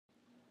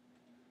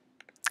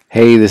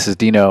Hey, this is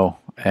Dino,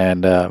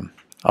 and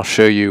I'll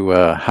show you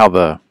how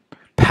the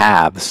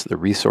paths, the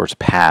resource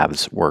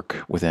paths,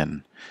 work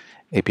within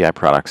API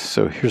products.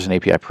 So here's an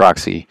API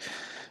proxy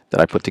that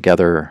I put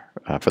together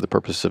for the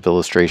purpose of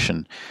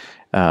illustration.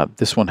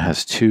 This one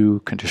has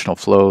two conditional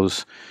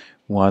flows,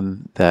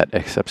 one that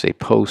accepts a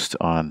post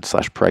on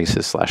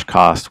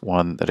 /prices/cost,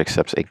 one that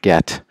accepts a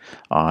get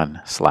on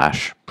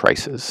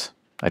 /prices.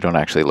 I don't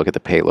actually look at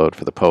the payload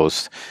for the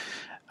post.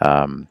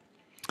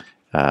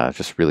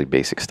 Just really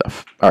basic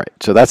stuff. All right,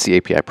 so that's the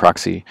API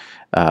proxy.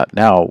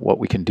 Now what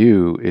we can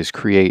do is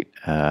create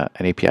an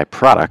API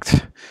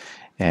product,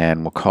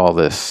 and we'll call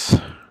this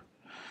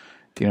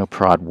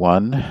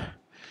prod1.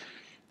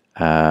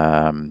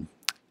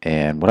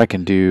 And what I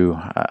can do,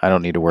 I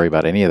don't need to worry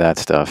about any of that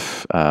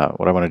stuff.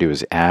 What I want to do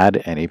is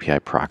add an API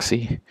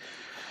proxy.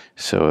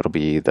 So it'll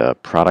be the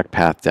product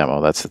path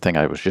demo. That's the thing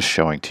I was just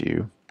showing to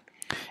you.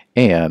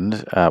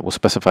 And we'll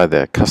specify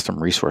the custom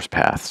resource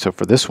path. So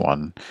for this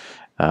one,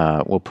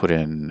 we'll put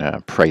in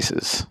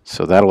prices.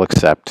 So that'll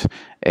accept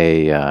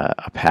a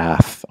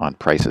path on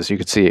prices. You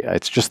can see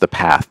it's just the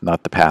path,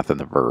 not the path and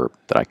the verb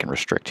that I can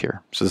restrict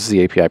here. So this is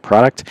the API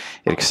product.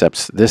 It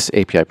accepts this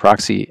API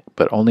proxy,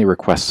 but only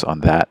requests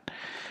on that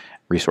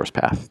resource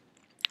path.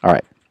 All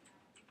right.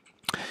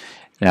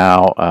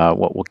 Now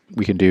what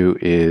we can do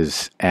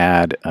is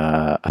add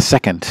a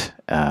second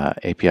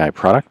API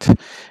product.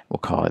 We'll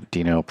call it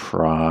Dino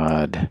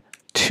Prod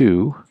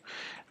 2.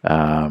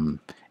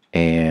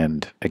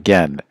 And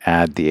again,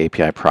 add the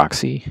API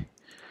proxy.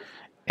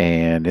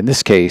 And in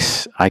this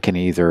case, I can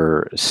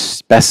either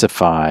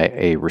specify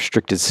a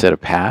restricted set of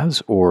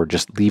paths or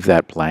just leave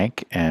that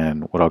blank.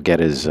 And what I'll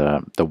get is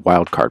the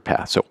wildcard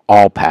path. So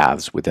all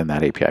paths within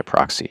that API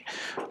proxy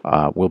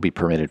will be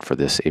permitted for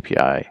this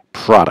API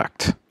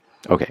product.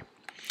 Okay,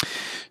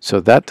 so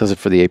that does it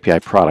for the API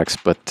products.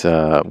 But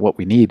what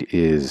we need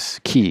is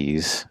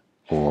keys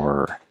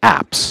or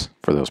apps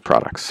for those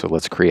products. So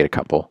let's create a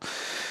couple.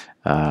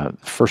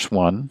 First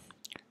one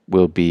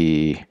will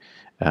be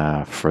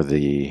for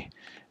the,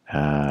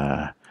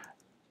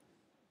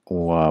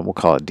 we'll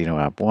call it Dino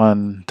App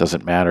 1.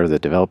 Doesn't matter the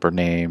developer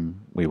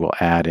name. We will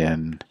add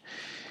in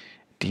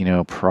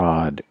Dino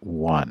Prod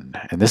 1.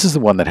 And this is the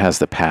one that has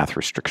the path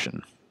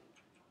restriction.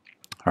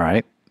 All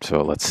right,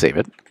 so let's save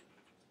it.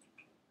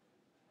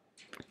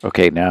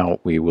 Okay, now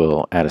we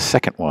will add a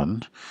second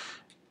one.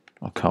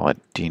 We'll call it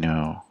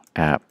Dino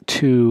App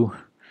 2.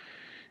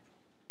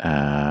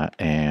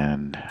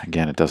 And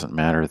again, it doesn't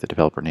matter. The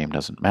developer name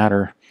doesn't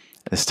matter.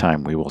 This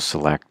time we will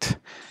select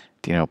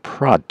Dino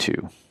Prod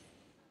 2.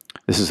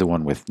 This is the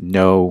one with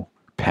no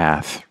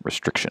path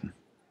restriction.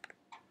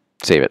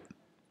 Save it.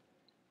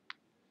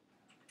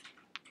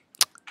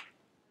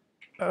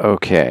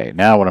 Okay,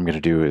 now what I'm going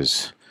to do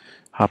is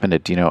hop into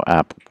Dino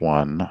App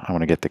 1. I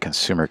want to get the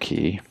consumer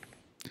key,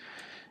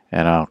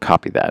 and I'll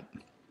copy that.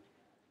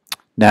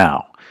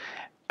 Now,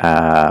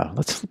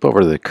 let's flip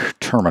over to the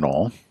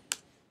terminal.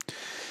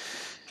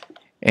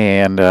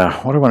 And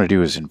what I want to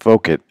do is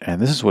invoke it,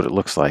 and this is what it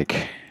looks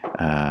like.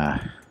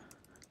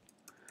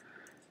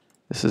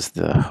 This is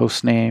the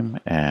host name,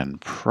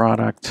 and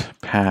product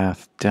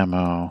path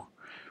demo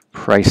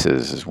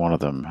prices is one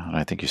of them. And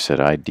I think you said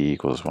ID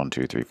equals 1,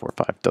 2, 3, 4,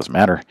 5. Doesn't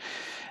matter.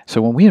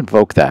 So when we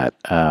invoke that,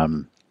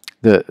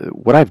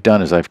 what I've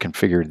done is I've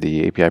configured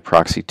the API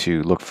proxy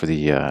to look for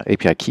the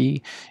API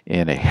key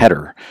in a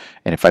header.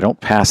 And if I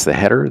don't pass the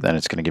header, then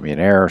it's going to give me an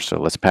error. So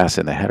let's pass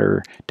in the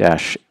header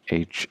 -h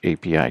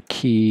API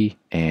key,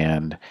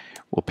 and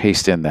we'll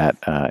paste in that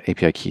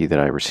API key that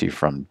I received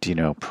from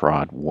Dino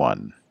Prod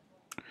 1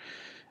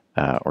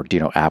 or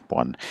Dino App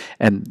 1.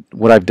 And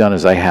what I've done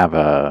is I have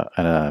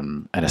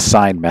an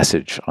assigned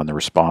message on the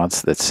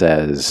response that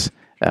says,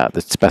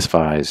 that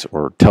specifies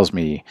or tells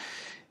me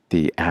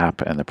the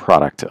app and the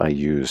product I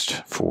used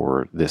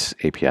for this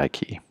API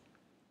key.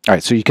 All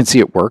right, so you can see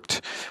it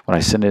worked. When I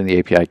send in the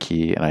API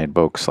key and I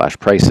invoke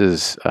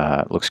 /prices,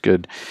 it looks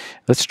good.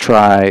 Let's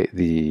try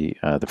the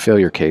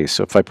failure case.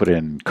 So if I put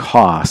in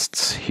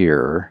costs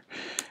here,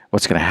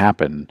 what's going to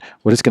happen?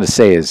 What it's going to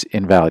say is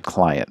invalid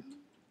client.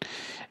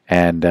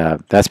 And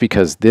that's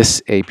because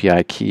this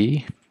API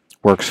key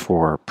works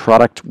for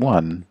product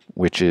 1,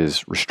 which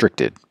is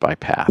restricted by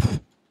path.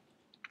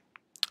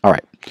 All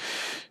right.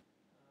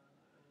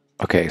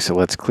 Okay, so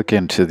let's click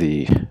into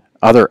the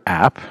other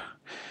app,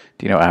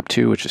 Dino App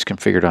 2, which is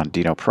configured on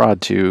Dino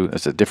Prod 2.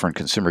 That's a different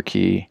consumer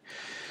key.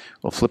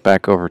 We'll flip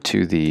back over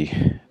to the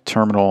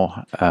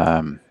terminal.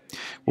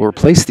 We'll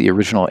replace the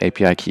original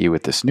API key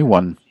with this new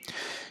one.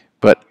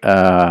 But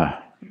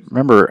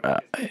remember,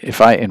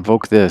 if I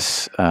invoke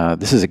this,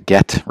 this is a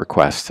GET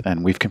request,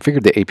 and we've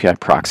configured the API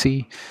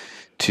proxy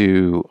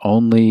to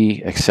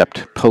only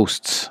accept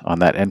posts on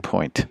that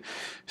endpoint.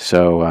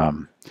 So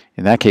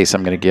in that case,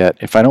 I'm going to get,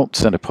 if I don't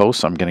send a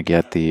post, I'm going to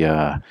get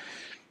the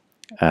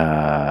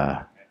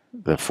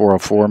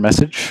 404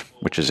 message,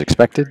 which is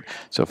expected.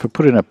 So if I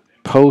put in a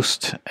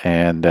post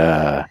and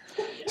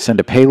send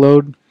a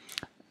payload,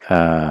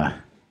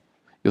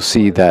 you'll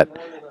see that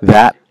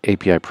that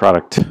API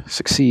product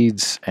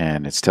succeeds,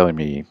 and it's telling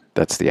me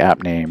that's the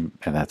app name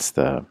and that's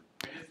the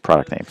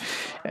product name.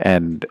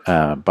 And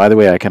by the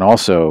way, I can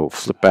also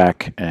flip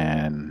back,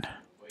 and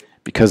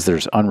because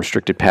there's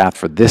unrestricted path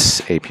for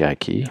this API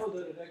key,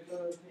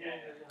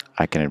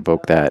 I can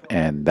invoke that,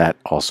 and that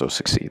also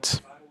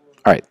succeeds.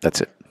 All right,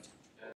 that's it.